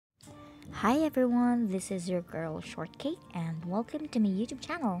Hi everyone, this is your girl Shortcake and welcome to my YouTube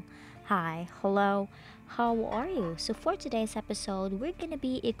channel. Hi, hello, how are you? So for today's episode, we're gonna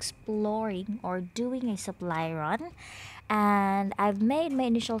be exploring or doing a supply run. And I've made my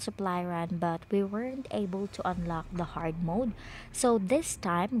initial supply run, but we weren't able to unlock the hard mode. So this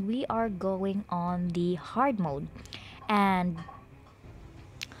time we are going on the hard mode. And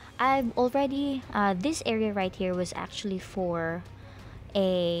I've already, this area right here was actually for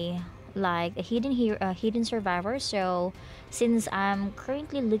a hidden survivor. So since I'm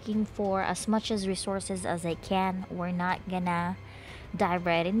currently looking for as much as resources as I can, we're not gonna dive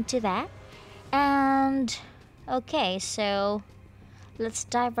right into that. And okay, so let's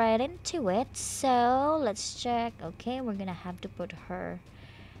dive right into it. So let's check. Okay, we're gonna have to put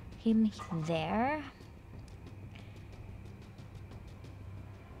him there.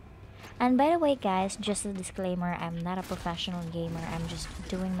 And by the way, guys, just a disclaimer, I'm not a professional gamer, I'm just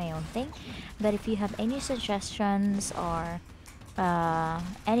doing my own thing. But if you have any suggestions or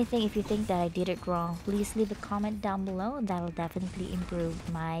anything, if you think that I did it wrong, please leave a comment down below. That'll definitely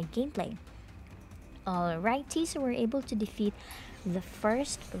improve my gameplay. Alrighty, so we're able to defeat the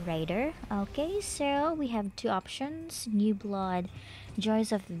first raider. Okay, so we have two options: New Blood,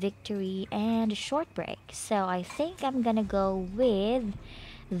 Joys of Victory, and Short Break. So I think I'm gonna go with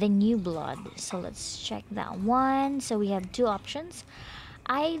the New Blood. So let's check that one. So we have two options: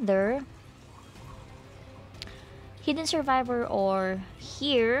 either Hidden Survivor or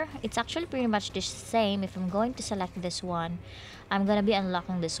here. It's actually pretty much the same. If I'm going to select this one, I'm gonna be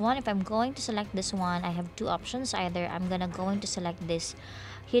unlocking this one. If I'm going to select this one, I have two options: either I'm gonna going to select this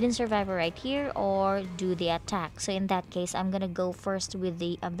Hidden Survivor right here or do the attack. So in that case, I'm gonna go first with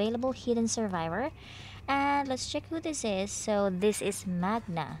the available Hidden Survivor. And let's check who this is. So this is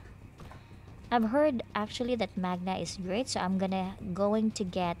Magna. I've heard actually that Magna is great, so I'm going to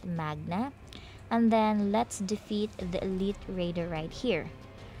get Magna. And then let's defeat the Elite Raider right here.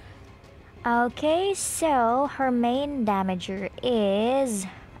 Okay, so her main damager is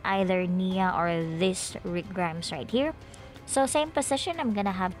either Nia or this Rick Grimes right here. So same position, I'm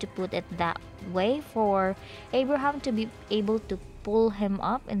gonna have to put it that way for Abraham to be able to pull him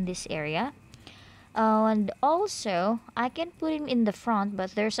up in this area. And also, I can put him in the front,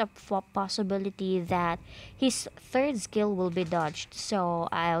 but there's a possibility that his third skill will be dodged. So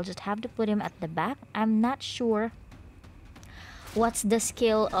I'll just have to put him at the back. I'm not sure what's the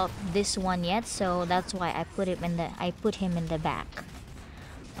skill of this one yet, so that's why I put him in the back.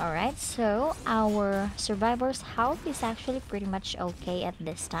 Alright, so our survivor's health is actually pretty much okay at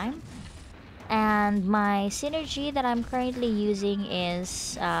this time. And my synergy that I'm currently using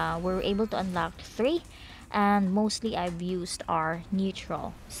is we're able to unlock 3, and mostly I've used R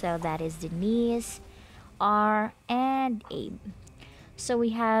neutral, so that is Denise, R, and Abe. So we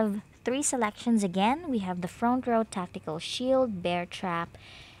have 3 selections again. We have the front row tactical shield, bear trap,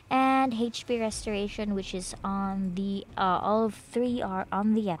 and HP restoration, which is on the all of 3 are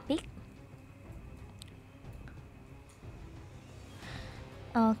on the epic.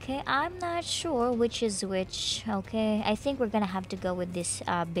 Okay, I'm not sure which is which. Okay, I think we're gonna have to go with this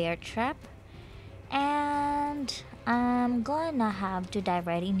bear trap. And I'm gonna have to dive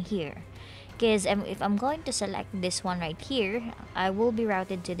right in here. Because if I'm going to select this one right here, I will be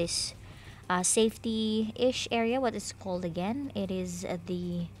routed to this safety-ish area. What it's called again? It is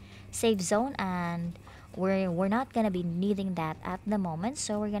the safe zone, and we're not gonna be needing that at the moment.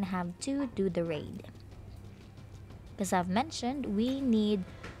 So we're gonna have to do the raid. As I've mentioned, we need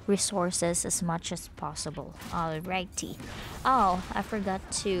resources as much as possible. Alrighty. Oh, I forgot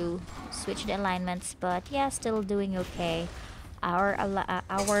to switch the alignments, but yeah, still doing okay.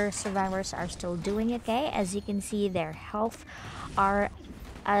 Our survivors are still doing okay. As you can see, their health are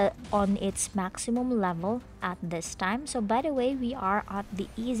on its maximum level at this time. So by the way, we are at the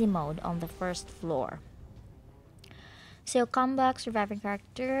easy mode on the first floor. So comeback, surviving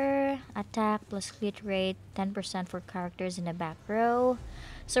character, attack plus crit rate, 10% for characters in the back row.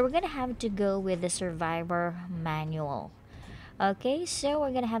 So we're gonna have to go with the survivor manual. Okay, so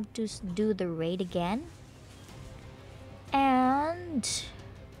we're gonna have to do the raid again. And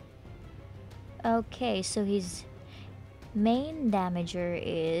okay, so his main damager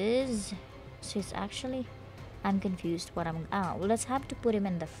is, so it's actually, I'm confused what I'm, let's have to put him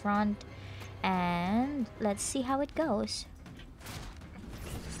in the front. And let's see how it goes.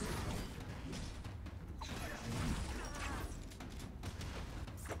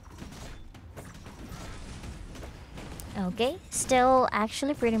 Okay, still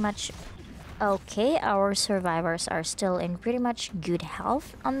actually pretty much okay. Our survivors are still in pretty much good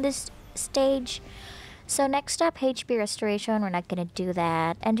health on this stage. So next up, HP restoration. We're not gonna do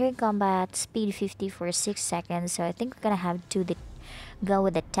that. Entering combat, speed 50 for 6 seconds. So I think we're gonna have to go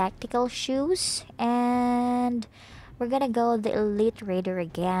with the tactical shoes, and we're gonna go with the elite raider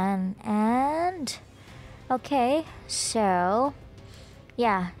again. And okay, so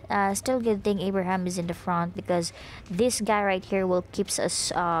yeah, still good thing Abraham is in the front, because this guy right here will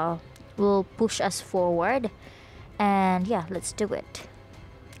will push us forward. And yeah, let's do it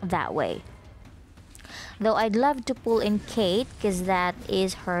that way. Though I'd love to pull in Kate, because that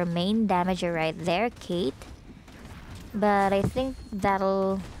is her main damager right there, Kate. But I think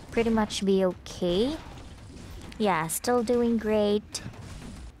that'll pretty much be okay. Yeah, still doing great.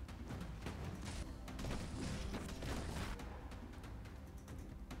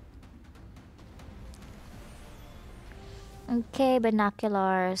 Okay,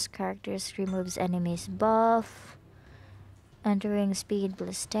 binoculars, characters removes enemies buff. Entering speed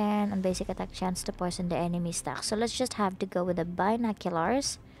plus 10 on basic attack, chance to poison the enemy stack. So let's just have to go with the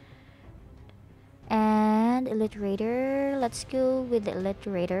binoculars. And elite raider, let's go with the elite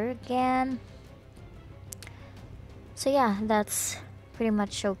raider again. So yeah, that's pretty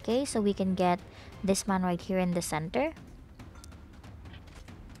much okay. So we can get this man right here in the center.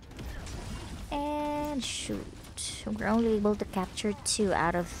 And shoot. We're only able to capture 2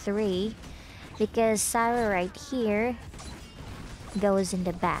 out of 3, because Sarah right here goes in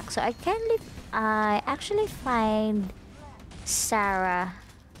the back. So I actually find Sarah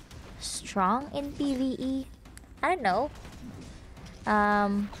strong in PvE. I don't know.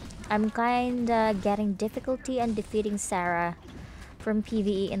 I'm kinda getting difficulty on defeating Sarah from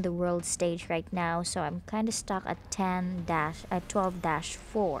PvE in the world stage right now, so I'm kinda stuck at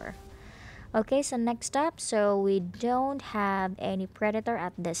 12-4. Okay, so next up, so we don't have any predator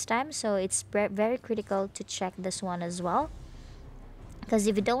at this time, so it's very critical to check this one as well, because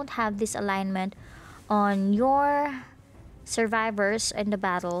if you don't have this alignment on your survivors in the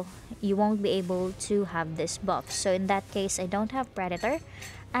battle, you won't be able to have this buff. So in that case, I don't have predator.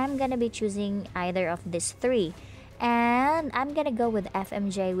 I'm gonna be choosing either of these 3, and I'm gonna go with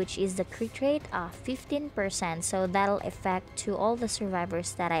FMJ, which is the crit rate of 15%, so that'll affect to all the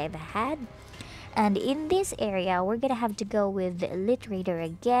survivors that I've had. And in this area, we're gonna have to go with the elite raider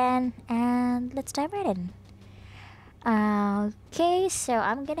again, and let's dive right in. Okay, so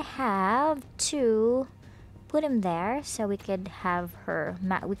I'm gonna have to put him there so we could have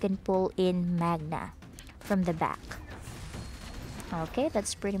we can pull in Magna from the back. Okay,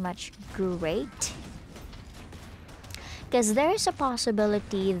 that's pretty much great, because there's a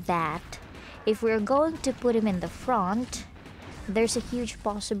possibility that if we're going to put him in the front, there's a huge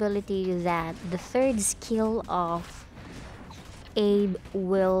possibility that the 3rd skill of Abe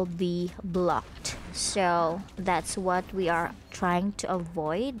will be blocked. So that's what we are trying to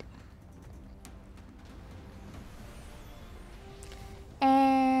avoid.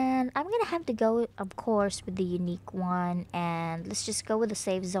 And I'm gonna have to go, of course, with the unique one, and let's just go with the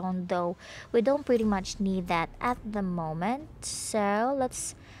safe zone, though we don't pretty much need that at the moment. So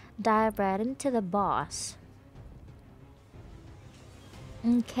let's dive right into the boss.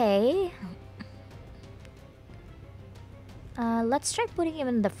 Okay, let's try putting him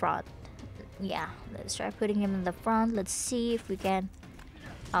in the front. Yeah, let's try putting him in the front. Let's see if we can.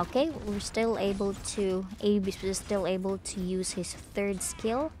 Okay, we're still able to, Abe is still able to use his 3rd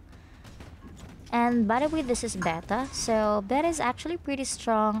skill. And by the way, this is beta, so beta is actually pretty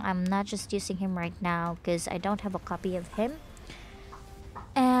strong. I'm not just using him right now because I don't have a copy of him.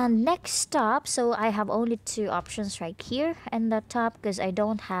 And next up, so I have only 2 options right here and the top, because I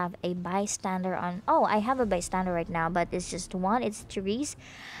don't have a bystander on. Oh, I have a bystander right now, but it's just one. It's Therese,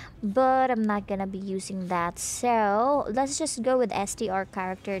 but I'm not gonna be using that. So let's just go with STR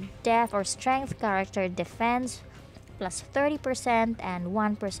character def or strength character defense plus 30% and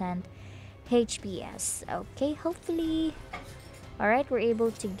 1% HPS. Okay, hopefully. Alright, we're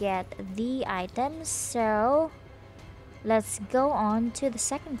able to get the items, so let's go on to the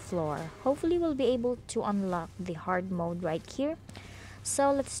 2nd floor. Hopefully we'll be able to unlock the hard mode right here.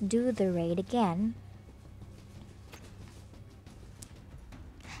 So let's do the raid again.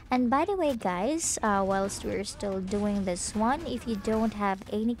 And by the way, guys, whilst we're still doing this one, if you don't have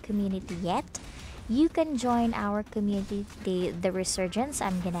any community yet, you can join our community, the Resurgence.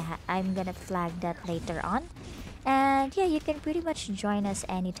 I'm gonna flag that later on. And yeah, you can pretty much join us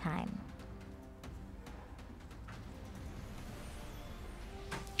anytime.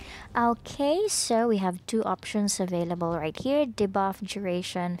 Okay, so we have 2 options available right here. Debuff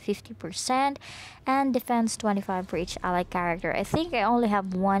duration 50% and defense 25 for each ally character. I think I only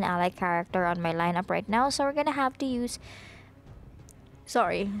have 1 ally character on my lineup right now, so we're gonna have to use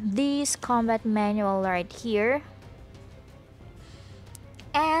sorry, this combat manual right here.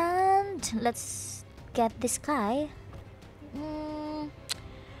 And let's get this guy. Mm,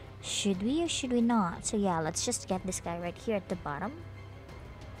 should we or should we not? So yeah, let's just get this guy right here at the bottom.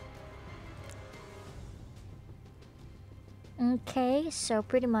 Okay, so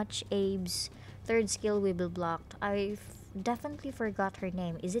pretty much Abe's third skill will be blocked. I definitely forgot her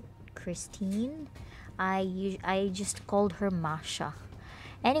name. Is it Christine? I just called her Masha.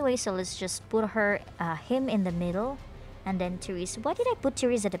 Anyway, so let's just put him in the middle, and then Therese. Why did I put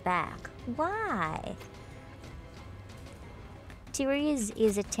Therese at the back? Why? Therese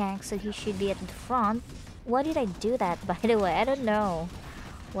is a tank, so he should be at the front. Why did I do that? By the way, I don't know.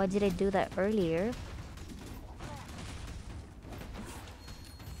 Why did I do that earlier?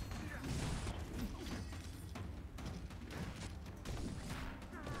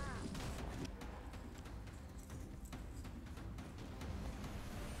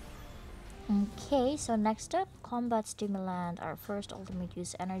 Okay, so next up, combat stimulant. Our first ultimate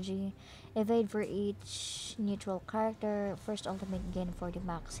use energy. Evade for each neutral character. First ultimate gain for the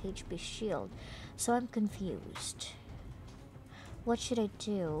max HP shield. So I'm confused. What should I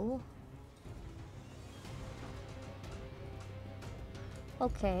do?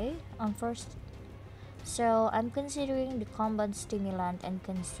 Okay, first. So I'm considering the combat stimulant and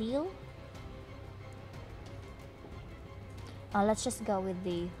conceal. Let's just go with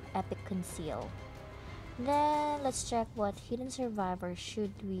the epic conceal. Then let's check what hidden survivor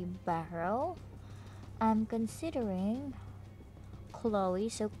should we borrow. I'm considering Chloe.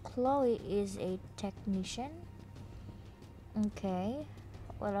 So Chloe is a technician. Okay,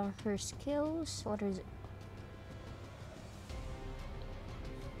 what are her skills? What is it?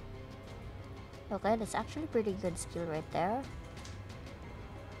 Okay, that's actually pretty good skill right there.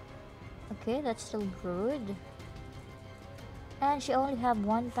 Okay, that's still good. And she only have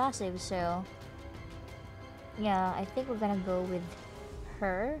one passive, so yeah, I think we're gonna go with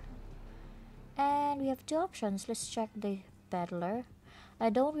her. And we have two options. Let's check the peddler. I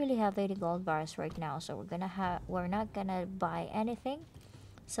don't really have any gold bars right now, so we're not gonna buy anything.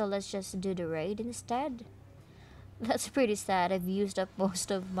 So let's just do the raid instead. That's pretty sad. I've used up most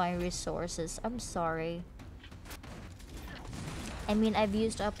of my resources. I'm sorry. I mean, I've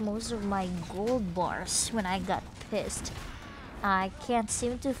used up most of my gold bars when I got pissed. I can't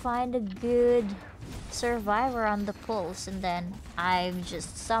seem to find a good survivor on the pulse, and then I've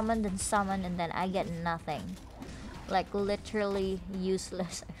just summoned and summoned, and then I get nothing. Like literally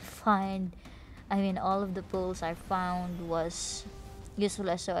useless. I mean, all of the pulls I found was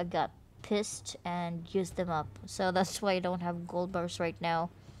useless, so I got pissed and used them up. So that's why I don't have gold bars right now.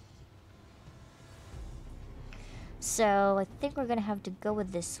 So I think we're gonna have to go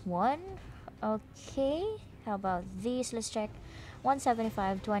with this one. Okay, how about these? Let's check.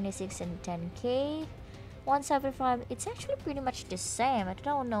 175, 26, and 10k. 175, it's actually pretty much the same. I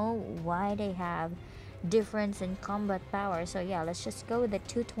don't know why they have difference in combat power. So yeah, let's just go with the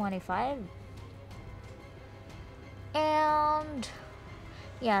 225. And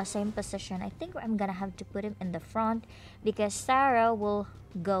yeah, same position. I think I'm gonna have to put him in the front because Sarah will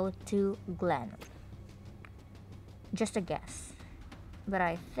go to Glenn. Just a guess, but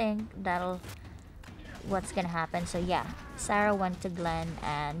I think that'll what's gonna happen. So yeah, Sarah went to Glenn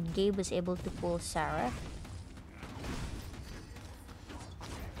and Gabe was able to pull Sarah.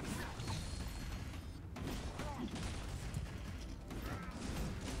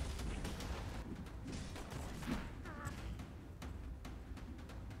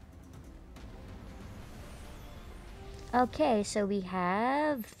 Okay, so we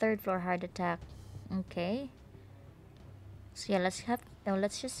have third floor heart attack. Okay, so yeah,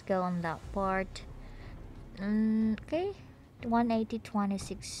 let's just go on that part. Okay, 180,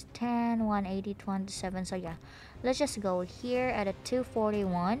 26, 10, 180, 27. So yeah, let's just go here at a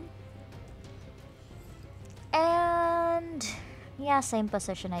 241. And yeah, same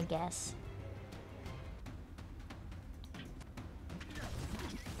position, I guess.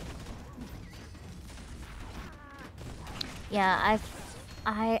 Yeah,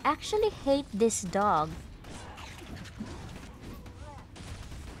 I actually hate this dog.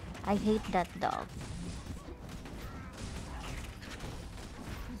 I hate that dog.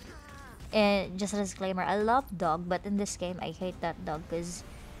 And just a disclaimer, I love dog, but in this game I hate that dog because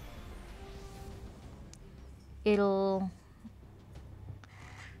it'll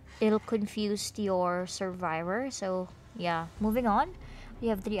confuse your survivor. So yeah, moving on. We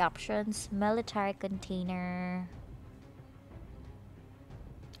have three options: military container,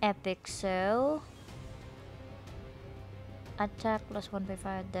 epic, so attack plus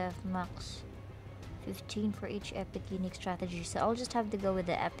 1.5, death max 15 for each epic unique strategy. So I'll just have to go with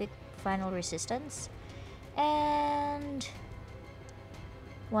the epic final resistance. And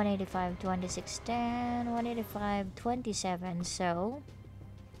 185, 26, 10, 185, 27. So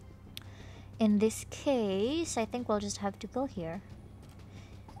in this case, I think we'll just have to go here.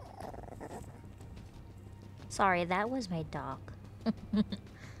 Sorry, that was my dog.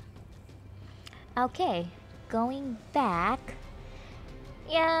 Okay, going back.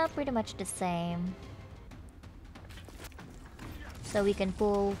 Yeah, pretty much the same. So we can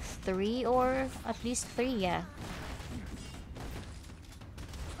pull 3 or at least 3, yeah.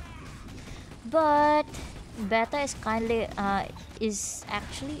 But beta is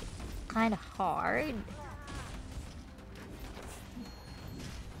actually kind of hard.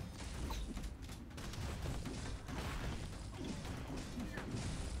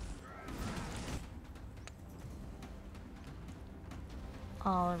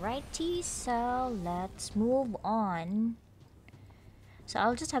 Alrighty, so let's move on. So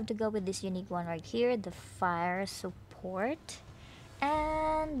I'll just have to go with this unique one right here, the fire support.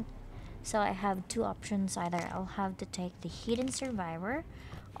 And so I have two options. Either I'll have to take the hidden survivor,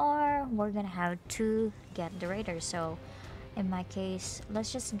 or we're gonna have to get the raider. So in my case,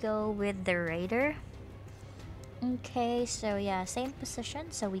 let's just go with the raider. Okay, so yeah, same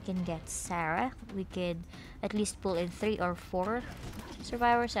position, so we can get Sarah. We could at least pull in 3 or 4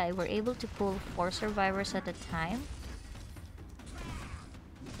 survivors. I were able to pull 4 survivors at a time.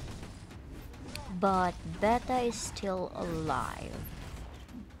 But Beta is still alive.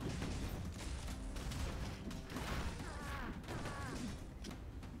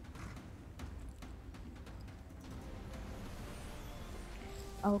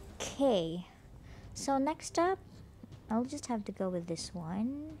 Okay, so next up, I'll just have to go with this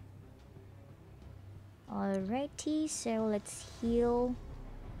one. Alrighty, so let's heal.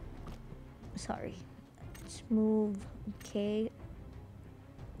 Sorry, let's move. Okay,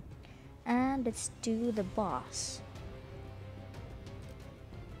 and let's do the boss.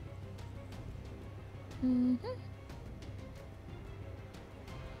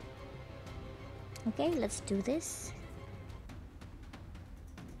 Okay, let's do this.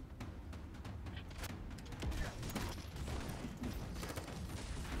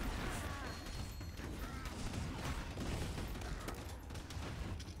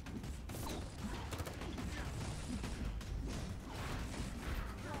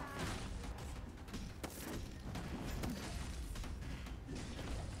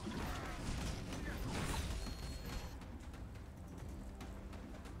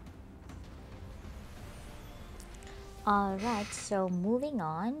 Alright, so moving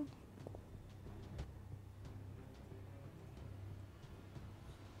on.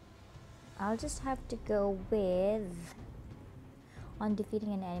 I'll just have to go with on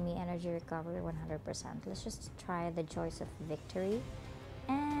defeating an enemy, energy recovery 100%. Let's just try the Joys of Victory.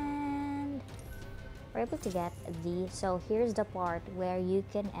 And we're able to get the, so here's the part where you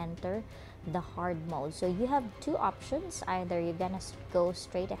can enter the hard mode. So you have two options. Either you're gonna go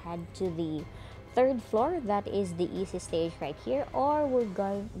straight ahead to the 3rd floor, that is the easy stage right here, or we're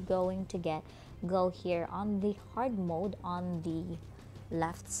going to go here on the hard mode on the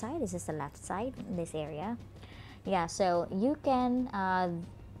left side. This is the left side in this area. Yeah, so you can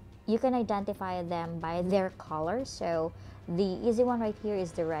identify them by their color. So the easy one right here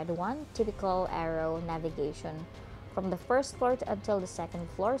is the red one, typical arrow navigation from the 1st floor until the 2nd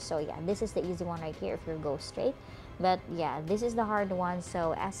floor. So yeah, this is the easy one right here if you go straight. But yeah, this is the hard one,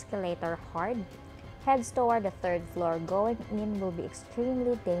 so escalator hard. Heads toward the 3rd floor. Going in will be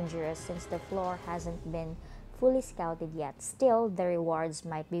extremely dangerous since the floor hasn't been fully scouted yet. Still, the rewards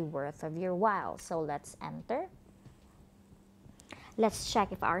might be worth of your while. So let's enter. Let's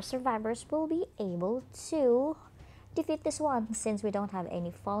check if our survivors will be able to defeat this one. Since we don't have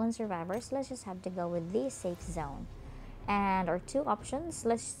any fallen survivors, let's just have to go with the safe zone. And our two options,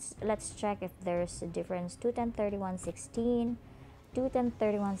 let's check if there's a difference. 210, 31, 16. 210,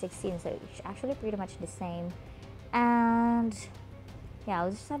 31, 16, so it's actually pretty much the same. And yeah,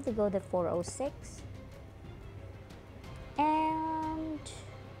 I'll just have to go the 406. And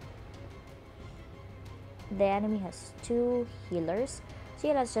the enemy has 2 healers, so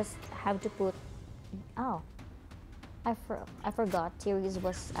yeah, let's just have to put, oh, I forgot Therese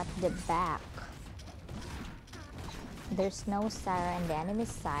was at the back. There's no Sarah on the enemy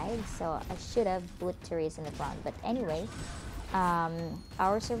side, so I should have put Therese in the front. But anyway,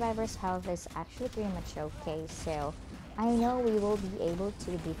 our survivor's health is actually pretty much okay, so I know we will be able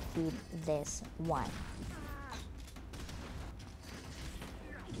to defeat this one.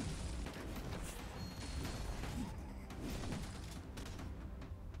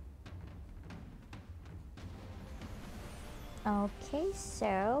 Okay,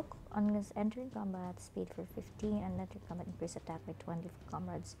 so on this entering combat, speed for 15 and entering combat increase attack by 20 for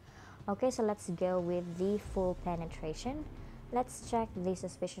comrades. Okay, so let's go with the full penetration. Let's check the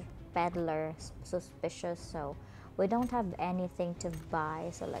suspicious peddler. Suspicious, so we don't have anything to buy,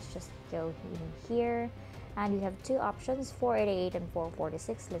 so let's just go in here. And you have two options, 488 and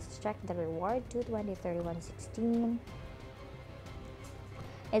 446. Let's check the reward, 220, 31, 16.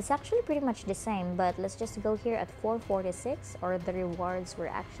 It's actually pretty much the same, but let's just go here at 446, or the rewards were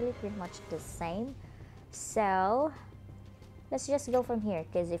actually pretty much the same. So let's just go from here,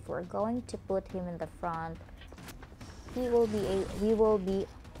 because if we're going to put him in the front, we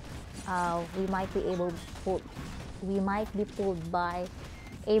might be pulled by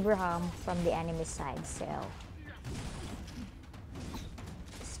Abraham from the enemy side. So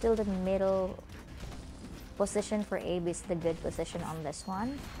still the middle position for Abe is the good position on this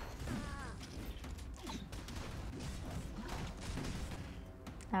one.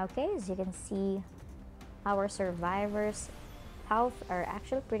 Okay, as you can see, our survivors' health are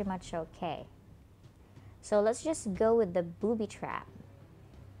actually pretty much okay. So let's just go with the booby trap.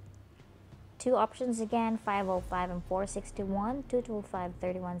 Two options again, 505 and 461, 225,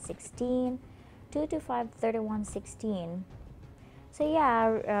 31, 16, 225, 31, 16. So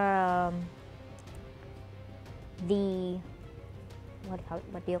yeah, the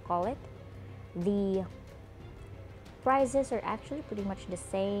what do you call it? The prices are actually pretty much the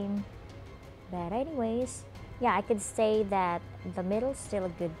same, but anyways, yeah, I could say that the middle's still a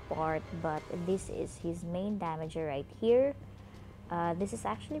good part, but this is his main damager right here. This is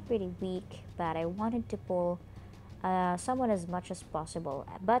actually pretty weak, but I wanted to pull someone as much as possible,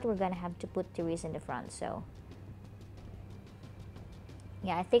 but we're gonna have to put Therese in the front, so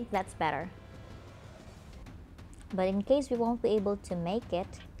yeah, I think that's better. But in case we won't be able to make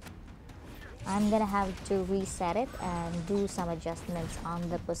it, I'm gonna have to reset it and do some adjustments on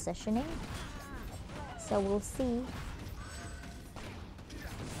the positioning, so we'll see.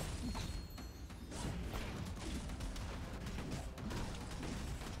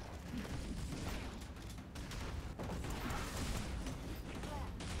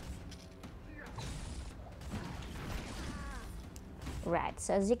 Right,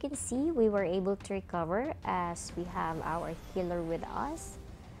 so as you can see, we were able to recover as we have our healer with us.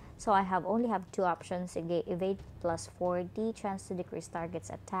 So I only have two options, evade plus 40, chance to decrease target's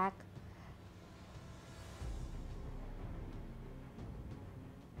attack.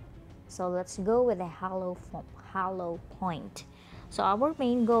 So let's go with a hollow point. So our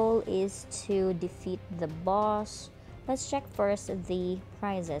main goal is to defeat the boss. Let's check first the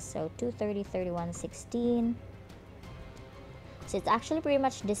prizes. So 230, 31, 16. So it's actually pretty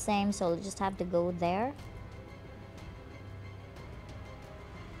much the same, so we'll just have to go there.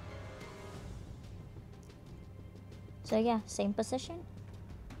 So yeah, same position.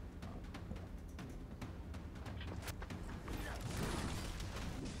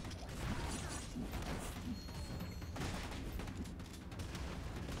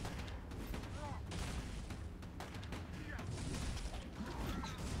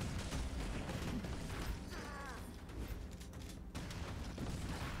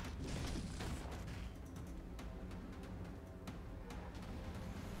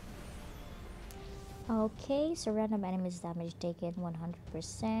 Okay, so random enemies damage taken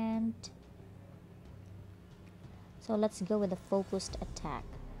 100%. So let's go with the focused attack.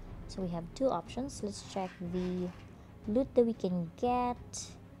 So we have two options. Let's check the loot that we can get.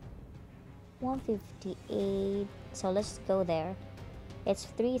 158. So let's go there. It's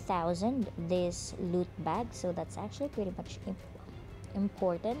 3,000 this loot bag, so that's actually pretty much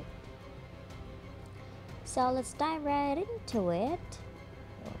important. So let's dive right into it.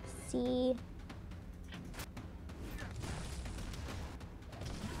 Let's see.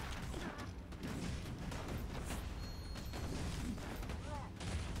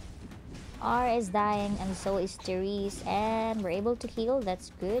 R is dying and so is Therese, and we're able to heal.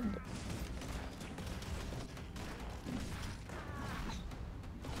 That's good.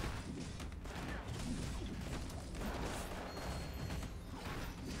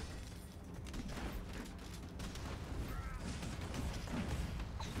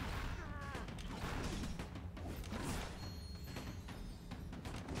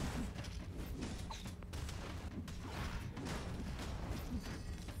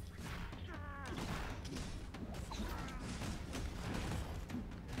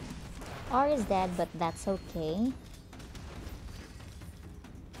 R is dead, but that's okay.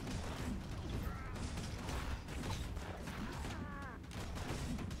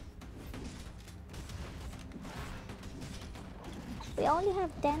 We only have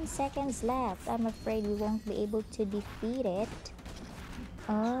 10 seconds left. I'm afraid we won't be able to defeat it.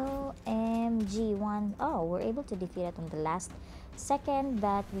 OMG, one. Oh, we're able to defeat it on the last second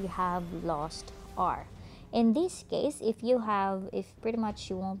that we have lost R. In this case, if pretty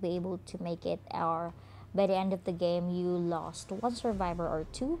much you won't be able to make it, or by the end of the game you lost one survivor or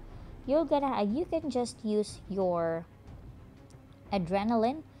two, you can just use your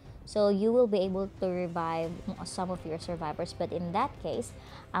adrenaline, so you will be able to revive some of your survivors. But in that case,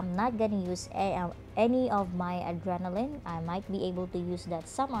 I'm not gonna use any of my adrenaline. I might be able to use that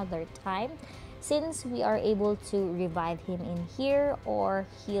some other time, since we are able to revive him in here or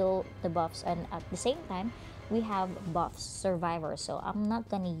heal the buffs, and at the same time we have buffs survivors. So I'm not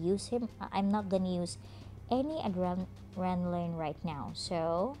gonna use any adrenaline right now.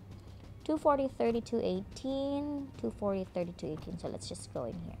 So 240, 32, 18, 240, 32, 18. So let's just go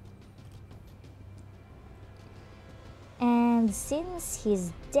in here. And since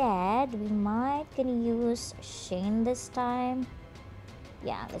he's dead, we might gonna use Shane this time.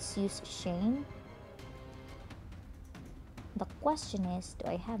 Yeah, let's use Shane. The question is,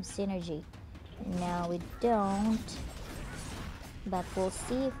 do I have synergy? No, we don't. But we'll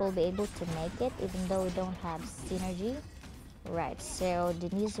see if we'll be able to make it, even though we don't have synergy. Right, so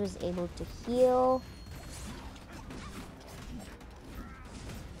Denise was able to heal.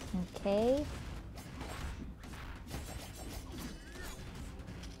 Okay.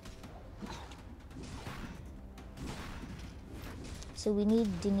 So we need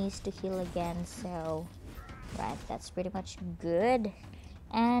Denise to heal again, so right, that's pretty much good.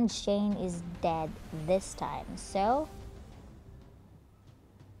 And Shane is dead this time, so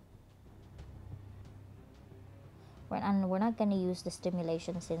we're not going to use the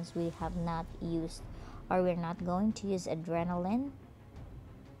stimulation, since we have not used, or we're not going to use adrenaline.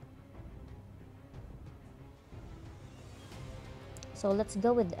 So let's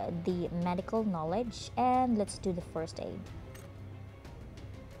go with the medical knowledge, and let's do the first aid.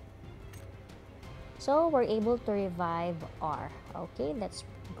 So we're able to revive R. Okay, that's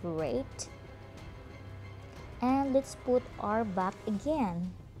great. And let's put R back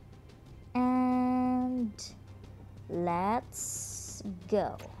again. And let's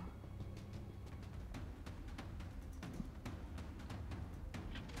go.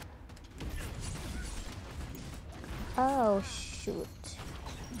 Oh shoot.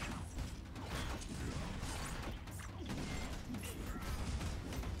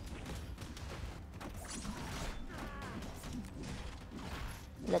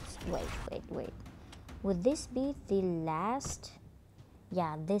 Let's wait. Would this be the last?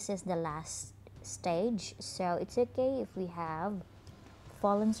 Yeah, this is the last stage, so it's okay if we have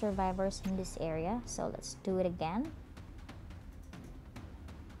fallen survivors in this area. So let's do it again.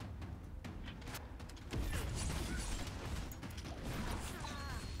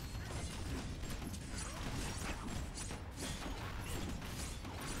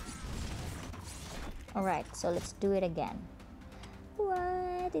 Alright, so let's do it again.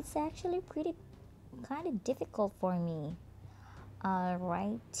 What? It's actually kind of difficult for me.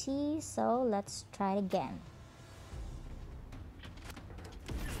 Alrighty, so let's try it again.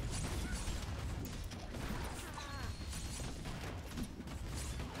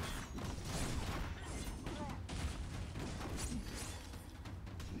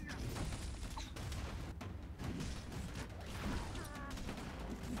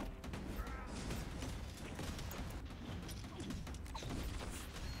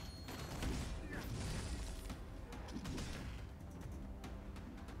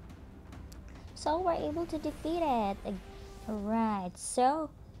 So we're able to defeat it. Right,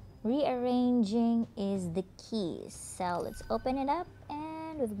 so rearranging is the key. So let's open it up,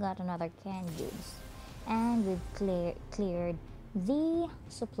 and we've got another canned goods. And we've cleared the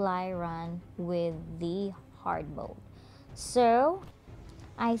supply run with the hard mode. So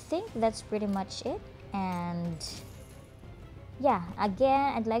I think that's pretty much it. And yeah,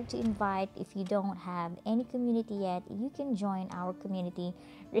 again, I'd like to invite, if you don't have any community yet, you can join our community,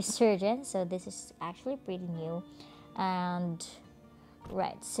 Resurgence. So this is actually pretty new. And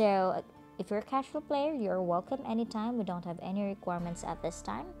right, so if you're a casual player, you're welcome anytime. We don't have any requirements at this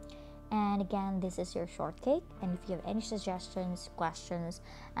time. And again, this is your Shortcake. And if you have any suggestions, questions,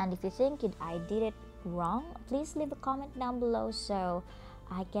 and if you think I did it wrong, please leave a comment down below so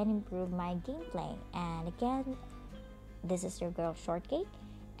I can improve my gameplay. And again, this is your girl Shortcake,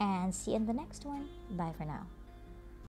 and see you in the next one. Bye for now.